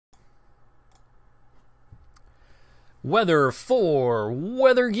Weather for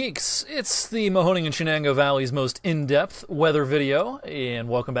Weather Geeks. It's the Mahoning and Shenango Valley's most in-depth weather video, and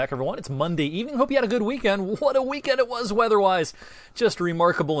welcome back, everyone. It's Monday evening. Hope you had a good weekend. What a weekend it was weather-wise. Just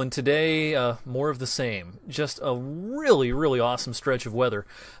remarkable, and today, more of the same. Just a really, really awesome stretch of weather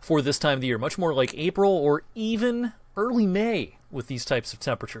for this time of the year. Much more like April or even early May with these types of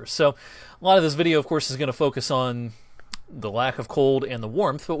temperatures. So a lot of this video, of course, is going to focus on the lack of cold and the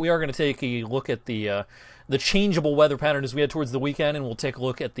warmth, but we are going to take a look at the changeable weather pattern as we head towards the weekend, and we'll take a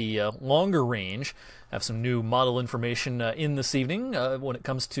look at the longer range. Have some new model information in this evening when it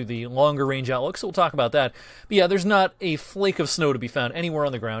comes to the longer range outlook, so we'll talk about that. But yeah, there's not a flake of snow to be found anywhere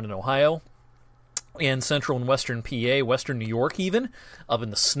on the ground in Ohio and central and western PA, western New York even, up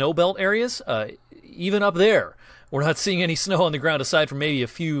in the snow belt areas, even up there. We're not seeing any snow on the ground aside from maybe a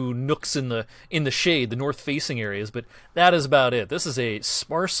few nooks in the shade, the north-facing areas, but that is about it. This is a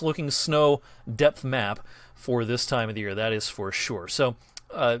sparse-looking snow depth map for this time of the year, that is for sure. So,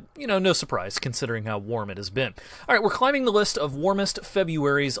 no surprise considering how warm it has been. All right, we're climbing the list of warmest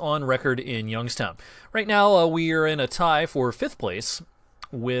Februaries on record in Youngstown. Right now, we are in a tie for 5th place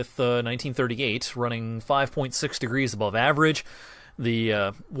with 1938 running 5.6 degrees above average.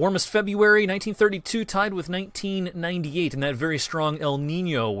 The warmest February, 1932, tied with 1998 in that very strong El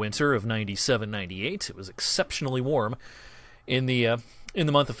Nino winter of 97-98. It was exceptionally warm in the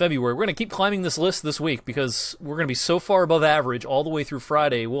month of February. We're going to keep climbing this list this week because we're going to be so far above average all the way through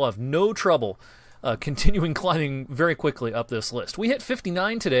Friday. We'll have no trouble continuing climbing very quickly up this list. We hit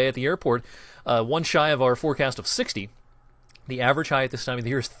 59 today at the airport, one shy of our forecast of 60. The average high at this time of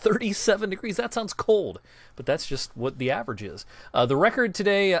the year is 37 degrees. That sounds cold, but that's just what the average is. The record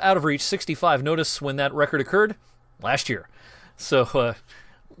today, out of reach, 65. Notice when that record occurred? Last year. So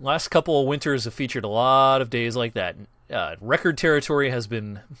last couple of winters have featured a lot of days like that. Record territory has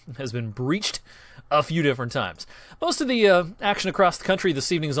been breached a few different times. Most of the action across the country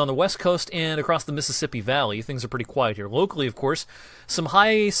this evening is on the West Coast and across the Mississippi Valley. Things are pretty quiet here. Locally, of course, some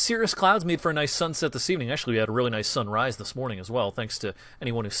high cirrus clouds made for a nice sunset this evening. Actually, we had a really nice sunrise this morning as well, thanks to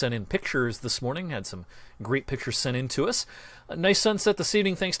anyone who sent in pictures this morning. Had some great pictures sent in to us. A nice sunset this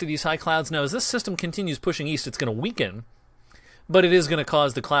evening thanks to these high clouds. Now, as this system continues pushing east, it's going to weaken, but it is going to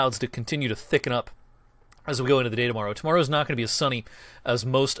cause the clouds to continue to thicken up as we go into the day tomorrow. Tomorrow is not going to be as sunny as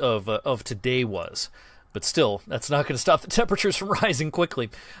most of today was. But still, that's not going to stop the temperatures from rising quickly.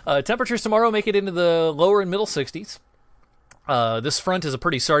 Temperatures tomorrow make it into the lower and middle 60s. This front is a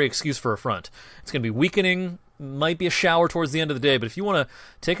pretty sorry excuse for a front. It's going to be weakening, might be a shower towards the end of the day, but if you want to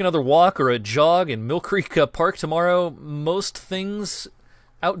take another walk or a jog in Mill Creek Park tomorrow, most things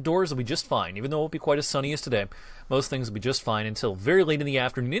outdoors will be just fine, even though it won't be quite as sunny as today. Most things will be just fine until very late in the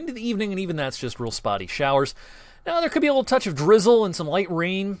afternoon, into the evening, and even that's just real spotty showers. Now, there could be a little touch of drizzle and some light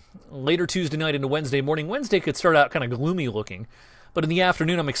rain later Tuesday night into Wednesday morning. Wednesday could start out kind of gloomy looking, but in the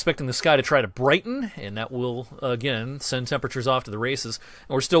afternoon I'm expecting the sky to try to brighten, and that will, again, send temperatures off to the races.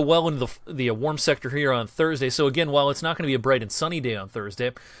 And we're still well into the warm sector here on Thursday, so again, while it's not going to be a bright and sunny day on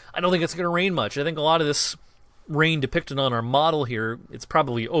Thursday, I don't think it's going to rain much. I think a lot of this rain depicted on our model here, it's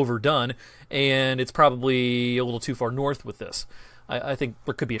probably overdone, and it's probably a little too far north with this. I think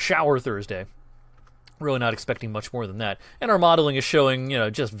there could be a shower Thursday. Really not expecting much more than that. And our modeling is showing,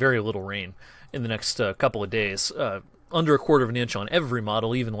 just very little rain in the next couple of days. Under 1/4 of an inch on every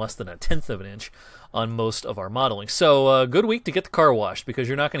model, even less than 1/10 of an inch on most of our modeling. So good week to get the car washed, because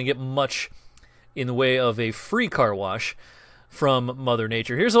you're not going to get much in the way of a free car wash from Mother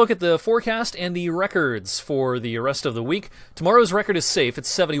Nature. Here's a look at the forecast and the records for the rest of the week. Tomorrow's record is safe. It's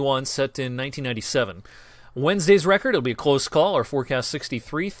 71, set in 1997. Wednesday's record, it'll be a close call, our forecast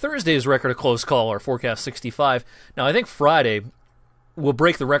 63. Thursday's record, a close call, our forecast 65. Now, I think Friday will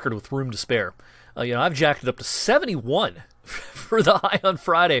break the record with room to spare. I've jacked it up to 71 for the high on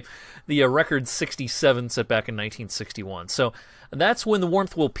Friday. The record 67 set back in 1961. So that's when the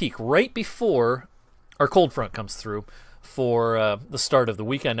warmth will peak, right before our cold front comes through for the start of the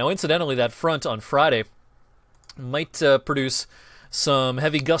weekend. Now, incidentally, that front on Friday might produce some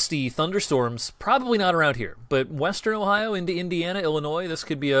heavy gusty thunderstorms, probably not around here, but western Ohio into Indiana, Illinois. This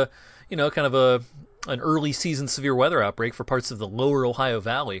could be an early season severe weather outbreak for parts of the lower Ohio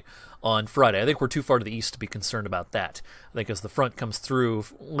Valley on Friday. I think we're too far to the east to be concerned about that. I think as the front comes through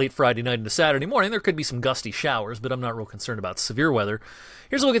late Friday night into Saturday morning, there could be some gusty showers, but I'm not real concerned about severe weather.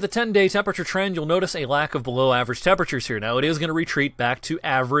 Here's a look at the 10-day temperature trend. You'll notice a lack of below average temperatures here. Now, it is going to retreat back to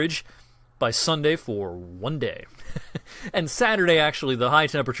average by Sunday for one day. And Saturday, actually, the high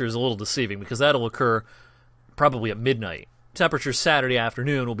temperature is a little deceiving because that'll occur probably at midnight. Temperatures Saturday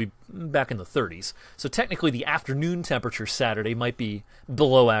afternoon will be back in the 30s. So technically the afternoon temperature Saturday might be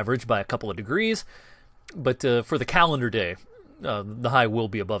below average by a couple of degrees. But for the calendar day, the high will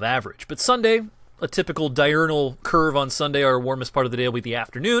be above average. But Sunday, a typical diurnal curve on Sunday, our warmest part of the day will be the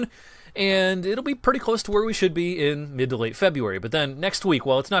afternoon, and it'll be pretty close to where we should be in mid to late February. But then next week,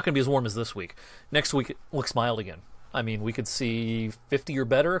 well, it's not going to be as warm as this week. Next week, it looks mild again. I mean, we could see 50 or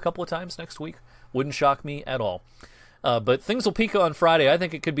better a couple of times next week. Wouldn't shock me at all. But things will peak on Friday. I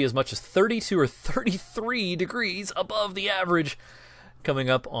think it could be as much as 32 or 33 degrees above the average coming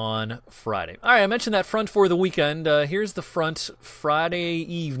up on Friday. All right, I mentioned that front for the weekend. Here's the front Friday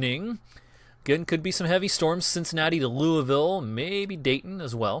evening. Again, could be some heavy storms, Cincinnati to Louisville, maybe Dayton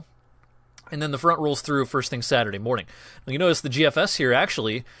as well. And then the front rolls through first thing Saturday morning. Now, you notice the GFS here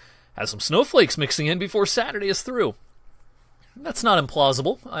actually has some snowflakes mixing in before Saturday is through. That's not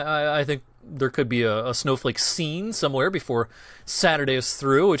implausible. I think there could be a snowflake scene somewhere before Saturday is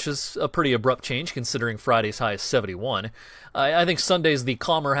through, which is a pretty abrupt change considering Friday's high is 71. I think Sunday's the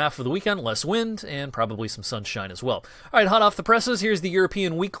calmer half of the weekend, less wind, and probably some sunshine as well. All right, hot off the presses, here's the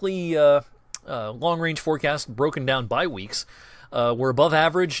European weekly long-range forecast broken down by weeks. We're above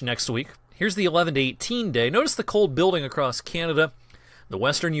average next week. Here's the 11 to 18 day. Notice the cold building across Canada, the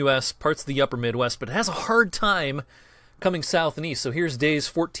western U.S., parts of the upper Midwest, but it has a hard time coming south and east. So here's days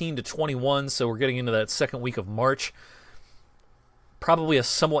 14 to 21, so we're getting into that second week of March. Probably a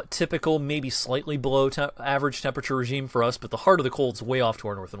somewhat typical, maybe slightly below average temperature regime for us, but the heart of the cold's way off to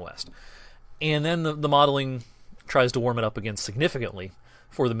our north and west. And then the modeling tries to warm it up again significantly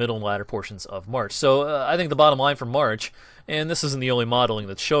for the middle and latter portions of March. So I think the bottom line for March, and this isn't the only modeling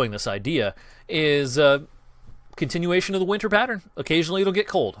that's showing this idea, is continuation of the winter pattern. Occasionally it'll get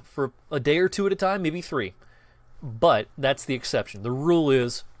cold for a day or two at a time, maybe 3. But that's the exception. The rule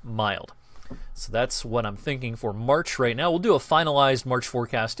is mild. So that's what I'm thinking for March right now. We'll do a finalized March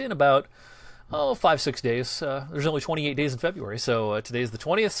forecast in about 5-6 days. There's only 28 days in February, so today's the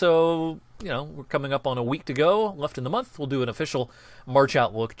 20th, so we're coming up on a week to go left in the month. We'll do an official March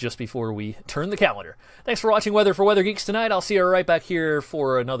outlook just before we turn the calendar. Thanks for watching Weather for Weather Geeks tonight. I'll see you right back here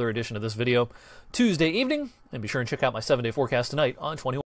for another edition of this video Tuesday evening, and be sure and check out my 7-day forecast tonight on 21.